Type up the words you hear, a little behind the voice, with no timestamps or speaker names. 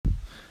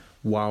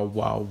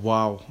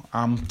Wow.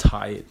 I'm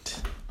tired.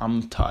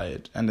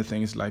 And the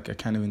thing is, like, I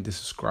can't even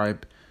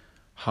describe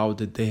how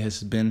the day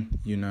has been,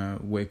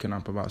 waking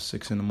up about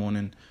 6 in the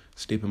morning,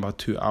 sleeping about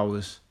 2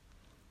 hours.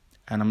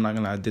 And I'm not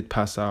gonna lie, I did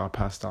pass out. I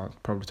passed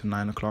out probably to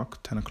 9 o'clock,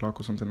 10 o'clock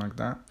or something like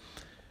that.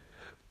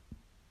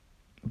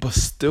 But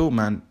still,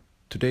 man,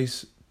 today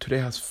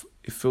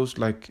it feels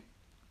like,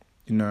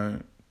 I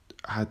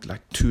had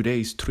like 2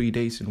 days, 3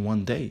 days in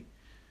one day.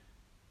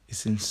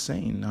 It's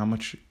insane how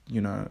much,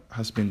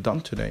 has been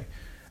done today.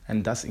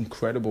 And that's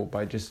incredible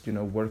by just,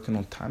 working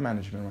on time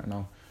management right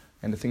now.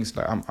 And the thing is,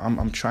 like,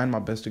 I'm trying my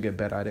best to get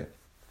better at it.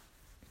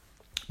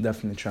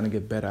 Definitely trying to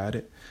get better at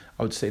it.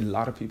 I would say a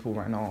lot of people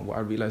right now, what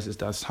I realize is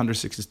that's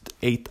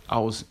 168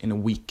 hours in a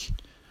week.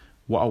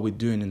 What are we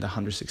doing in the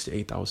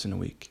 168 hours in a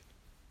week?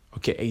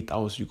 Okay, 8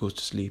 hours you go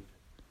to sleep.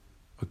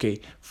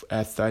 Okay,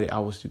 30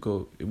 hours you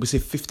go, we say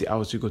 50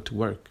 hours you go to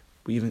work.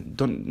 We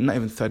not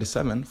even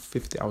 37,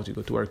 50 hours you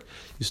go to work.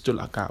 You still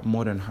got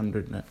more than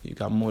 100. You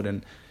got more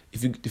than,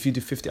 if you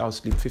do 50 hours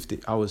sleep,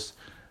 50 hours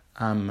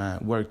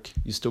work,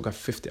 you still got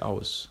 50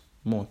 hours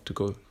more to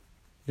go,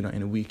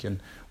 in a week.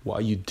 And what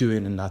are you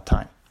doing in that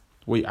time?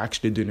 What are you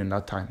actually doing in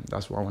that time?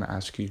 That's what I want to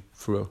ask you,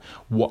 for real.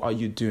 What are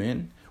you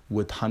doing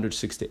with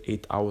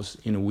 168 hours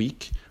in a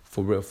week,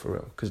 for real?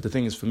 Because the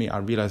thing is, for me, I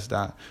realized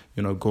that,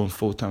 going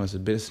full-time as a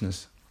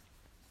businessman,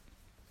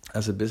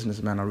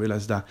 I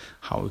realized that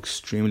how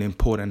extremely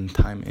important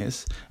time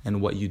is,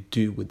 and what you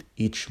do with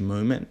each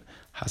moment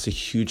has a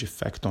huge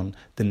effect on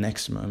the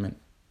next moment.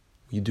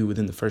 What you do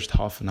within the first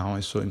half an hour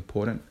is so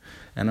important.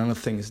 And another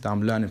thing is that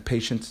I'm learning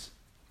patience.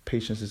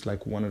 Patience is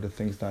like one of the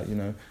things that,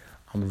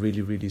 I'm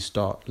really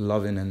start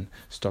loving and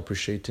start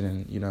appreciating,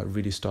 and,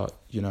 really start,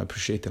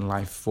 appreciating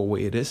life for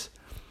what it is.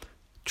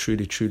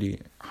 Truly,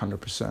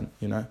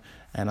 100%,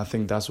 And I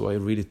think that's what it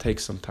really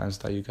takes sometimes,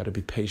 that you got to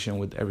be patient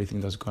with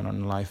everything that's going on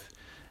in life,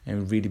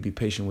 and really be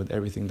patient with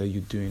everything that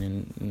you're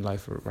doing in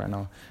life right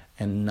now,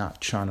 and not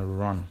trying to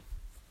run.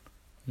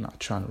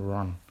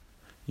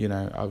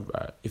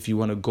 If you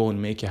want to go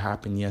and make it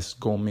happen, yes,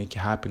 go and make it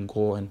happen.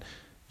 Go and,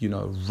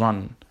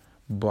 run.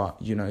 But,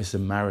 it's a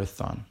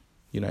marathon.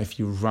 If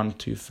you run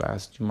too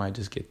fast, you might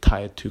just get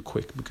tired too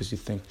quick, because you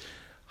think,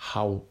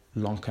 how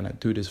long can I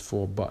do this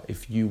for? But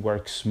if you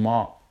work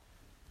smart,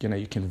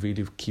 you can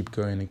really keep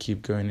going,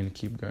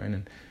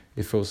 and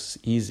it feels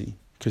easy,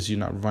 because you're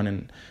not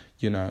running,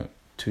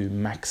 to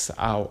max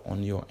out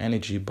on your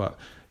energy, but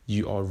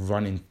you are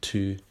running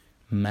to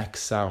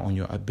max out on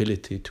your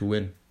ability to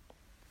win.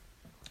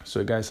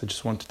 So guys, I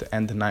just wanted to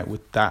end the night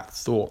with that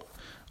thought.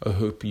 I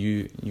hope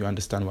you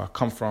understand where I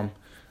come from.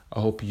 I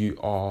hope you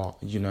are,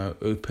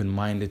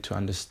 open-minded to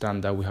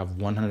understand that we have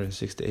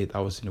 168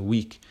 hours in a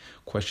week.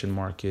 Question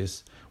mark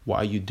is, what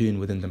are you doing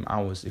within them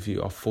hours? If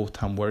you are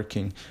full-time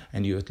working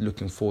and you're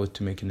looking forward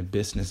to making a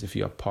business, if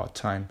you are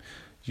part-time,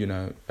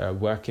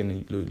 working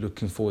and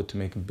looking forward to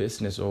making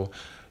business, or,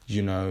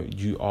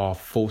 you are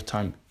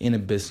full-time in a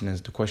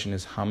business, the question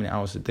is, how many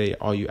hours a day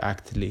are you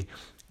actually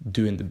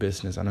doing the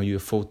business? I know you're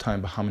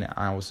full-time, but how many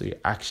hours are you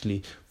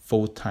actually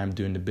full-time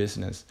doing the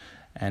business?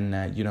 And,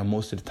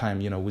 most of the time,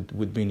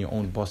 with being your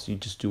own boss, you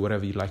just do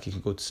whatever you like. You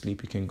can go to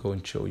sleep, you can go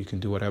and chill, you can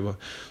do whatever.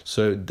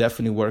 So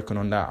definitely working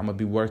on that. I'm going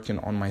to be working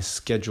on my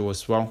schedule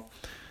as well.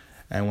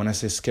 And when I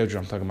say schedule,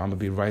 I'm talking about I'm going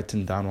to be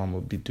writing down what I'm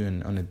going to be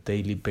doing on a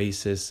daily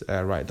basis,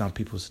 write down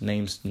people's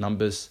names,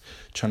 numbers,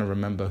 trying to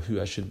remember who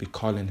I should be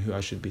calling, who I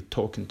should be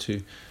talking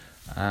to.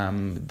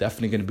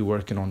 Definitely going to be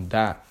working on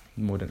that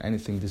more than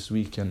anything this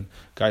week. And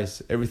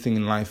guys, everything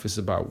in life is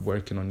about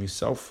working on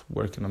yourself,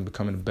 working on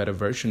becoming a better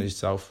version of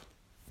yourself.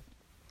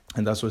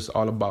 And that's what it's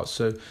all about.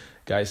 So,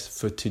 guys,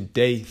 for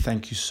today,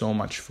 thank you so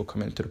much for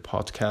coming to the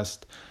podcast.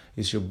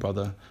 It's your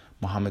brother,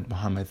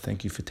 Mohammed.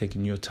 Thank you for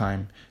taking your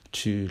time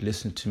to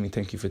listen to me.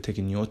 Thank you for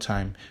taking your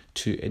time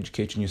to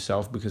educate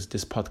yourself, because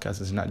this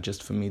podcast is not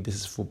just for me. This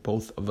is for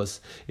both of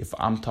us. If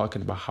I'm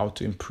talking about how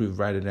to improve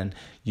rather than,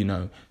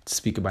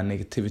 speak about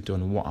negativity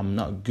and what I'm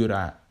not good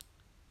at,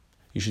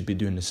 you should be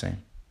doing the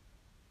same.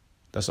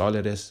 That's all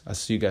it is. I'll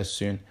see you guys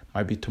soon.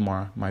 Might be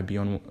tomorrow. Might be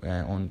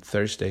on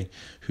Thursday.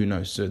 Who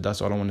knows? So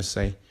that's all I want to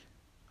say.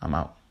 I'm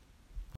out.